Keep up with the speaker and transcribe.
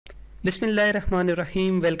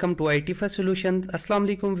बिस्मिल्लाहिर्रहमानिर्रहीम। Welcome to IT first solution. अस्सलाम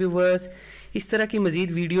वालेकुम व्यूवर्स। इस तरह की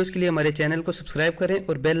मज़ीद वीडियोस के लिए हमारे चैनल को सब्सक्राइब करें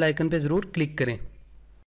और बेल आइकन पे ज़रूर क्लिक करें।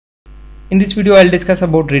 In this video I'll discuss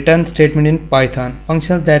about return statement in Python.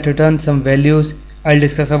 Functions that return some values, I'll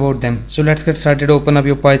discuss about them. So let's get started. Open up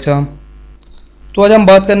your Python. तो आज हम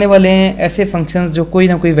बात करने वाले हैं ऐसे फंक्शंस जो कोई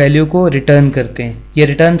ना कोई वैल्यू को रिटर्न करते हैं। ये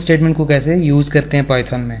रिटर्न स्टेटमेंट को कैसे यूज़ करते हैं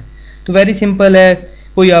पाइथन में। तो वेरी सिंपल है।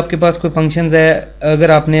 कोई आपके पास कोई फंक्शंस है,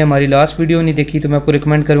 अगर आपने हमारी लास्ट वीडियो नहीं देखी तो मैं आपको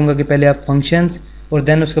रिकमेंड करूंगा कि पहले आप फंक्शंस और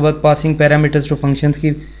देन उसके बाद पासिंग पैरामीटर्स टू फंक्शंस की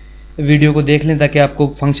वीडियो को देख लें ताकि आपको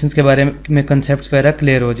फंक्शंस के बारे में कंसेप्ट्स वगैरह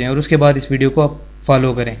क्लियर हो जाएं और उसके बाद इस वीडियो को आप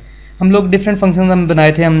फॉलो करें। हम लोग डिफरेंट फंक्शंस हम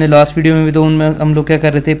बनाए थे हमने लास्ट वीडियो में भी, तो उनमें हम लोग क्या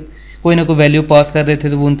कर रहे थे, कोई ना कोई वैल्यू पास कर रहे थे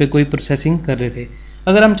तो वो उन पर कोई प्रोसेसिंग कर रहे थे।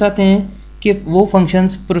 अगर हम चाहते हैं कि वो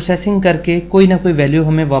फंक्शंस प्रोसेसिंग करके कोई ना कोई वैल्यू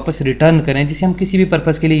हमें वापस रिटर्न करें जिसे हम किसी भी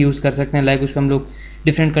पर्पज़ के लिए यूज़ कर सकते हैं, लाइक उस पर हम लोग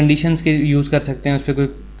डिफरेंट कंडीशंस के यूज़ कर सकते हैं, उस पर कोई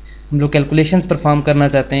हम लोग कैलकुलेशंस परफॉर्म करना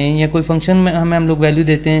चाहते हैं या कोई फंक्शन में हम लोग वैल्यू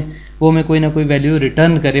देते हैं वो हमें कोई ना कोई वैल्यू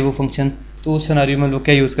रिटर्न करे वो फंक्शन, तो उस सिनेरियो में हम लोग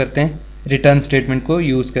क्या यूज़ करते हैं, रिटर्न स्टेटमेंट को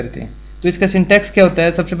यूज़ करते हैं। तो इसका सिंटैक्स क्या होता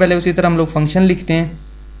है, सबसे पहले उसी तरह हम लोग फंक्शन लिखते हैं,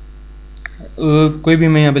 कोई भी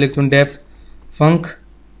मैं यहाँ पे लिखता हूँ डेफ फंक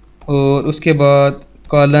और उसके बाद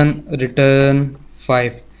कॉलन रिटर्न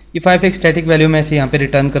 5। ये 5 एक स्टैटिक वैल्यू मैं इसे यहाँ पे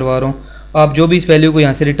रिटर्न करवा रहा हूँ। आप जो भी इस वैल्यू को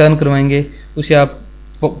यहाँ से रिटर्न करवाएंगे उसे आप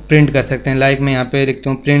प्रिंट कर सकते हैं। लाइक मैं यहाँ पे लिखता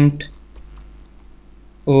हूँ प्रिंट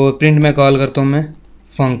और प्रिंट में कॉल करता हूँ मैं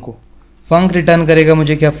फंक को। फंक रिटर्न करेगा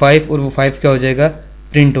मुझे क्या 5 और वो 5 क्या हो जाएगा,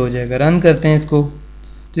 प्रिंट हो जाएगा। रन करते हैं इसको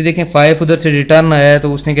तो देखें 5 उधर से रिटर्न आया है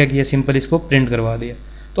तो उसने क्या किया, सिंपल इसको प्रिंट करवा दिया।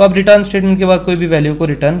 तो आप रिटर्न स्टेटमेंट के बाद कोई भी वैल्यू को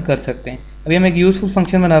रिटर्न कर सकते हैं। अभी हम एक यूज़फुल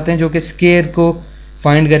फंक्शन बनाते हैं जो कि स्केयर को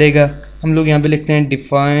फाइंड करेगा। हम लोग यहाँ पे लिखते हैं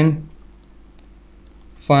डिफाइन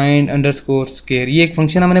फाइंड अंडरस्कोर स्केयर। ये एक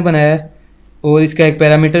फंक्शन हमने बनाया है और इसका एक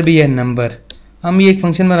पैरामीटर भी है नंबर। हम ये एक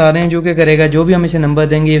फंक्शन बना रहे हैं जो क्या करेगा, जो भी हम इसे नंबर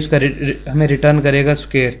देंगे उसका हमें रिटर्न करेगा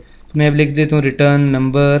स्केयर। तो मैं अब लिख देता हूँ return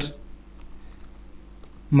number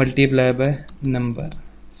multiply by number,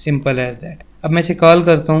 simple as that. अब मैं इसे कॉल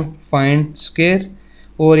करता हूँ फाइंड स्केयर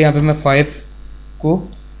और यहाँ पे मैं 5 को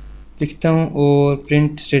लिखता हूँ और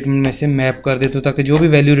प्रिंट स्टेटमेंट में से मैप कर देता हूँ ताकि जो भी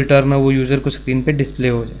वैल्यू रिटर्न हो वो यूज़र को स्क्रीन पे डिस्प्ले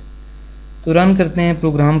हो जाए। तो रन करते हैं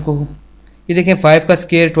प्रोग्राम को। ये देखें 5 का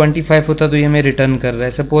स्केयर 25 होता तो ये हमें रिटर्न कर रहा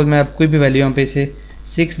है। सपोज मैं आप कोई भी वैल्यू यहाँ पे इसे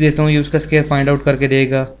 6 देता हूँ, ये उसका स्केयर फाइंड आउट करके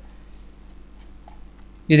देगा।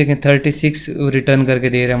 ये देखें 36 रिटर्न करके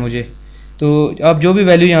दे रहा है मुझे। तो आप जो भी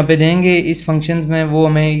वैल्यू यहाँ पे देंगे इस फंक्शन में वो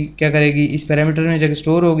हमें क्या करेगी, इस पैरामीटर में जाकर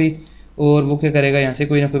स्टोर होगी और वो क्या करेगा, यहाँ से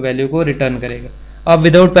कोई ना कोई वैल्यू को रिटर्न करेगा। आप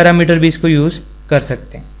विदाउट पैरामीटर भी इसको यूज़ कर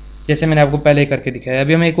सकते हैं जैसे मैंने आपको पहले करके दिखाया।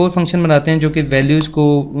 अभी हम एक और फंक्शन बनाते हैं जो कि वैल्यूज़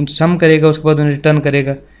को सम करेगा, उसके बाद उन्हें रिटर्न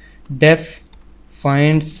करेगा। डेफ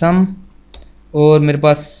फाइंड सम और मेरे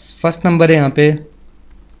पास फर्स्ट नंबर है यहाँ पे,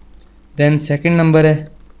 देन सेकंड नंबर है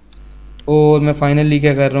और मैं फाइनली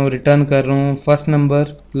क्या कर रहा हूँ, रिटर्न कर रहा हूँ first number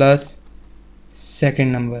plus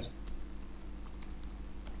second number.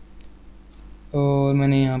 और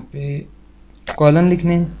मैंने यहाँ पे कॉलन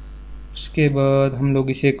लिखने हैं, उसके बाद हम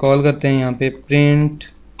लोग इसे कॉल करते हैं यहाँ पे प्रिंट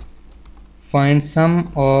फाइंड सम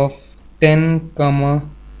ऑफ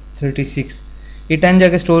 10,36। ये 10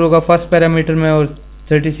 जगह स्टोर होगा फर्स्ट पैरामीटर में और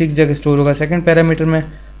 36 जगह स्टोर होगा सेकंड पैरामीटर में।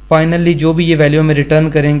 फाइनली जो भी ये वैल्यू में रिटर्न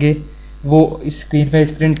करेंगे वो इस स्क्रीन पे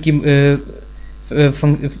इस प्रिंट की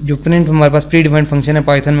जो प्रिंट हमारे पास प्री डिफाइंड फंक्शन है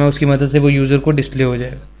पाइथन में उसकी मदद से वो यूज़र को डिस्प्ले हो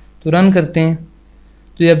जाएगा। तो रन करते हैं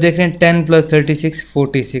तो ये अब देख रहे हैं 10 + 36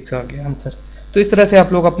 46 आ गया आंसर। तो इस तरह से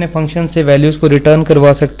आप लोग अपने फंक्शन से वैल्यूज़ को रिटर्न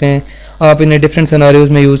करवा सकते हैं। आप इन्हें डिफरेंट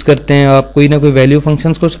सिनेरियोज़ में यूज़ करते हैं। आप कोई ना कोई वैल्यू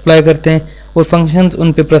फंक्शंस को सप्लाई करते हैं और फंक्शंस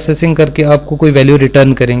उन पे प्रोसेसिंग करके आपको कोई वैल्यू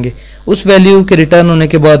रिटर्न करेंगे। उस वैल्यू के रिटर्न होने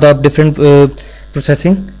के बाद आप डिफरेंट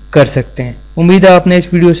प्रोसेसिंग कर सकते हैं। उम्मीद है आपने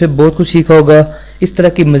इस वीडियो से बहुत कुछ सीखा होगा। इस तरह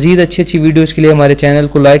की मज़ीद अच्छी वीडियोज़ के लिए हमारे चैनल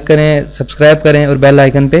को लाइक करें, सब्सक्राइब करें और बेल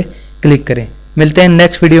आइकन पर क्लिक करें। मिलते हैं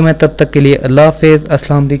नेक्स्ट वीडियो में, तब तक के लिए अल्लाह हाफ़िज़,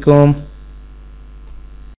 अस्सलाम वालेकुम।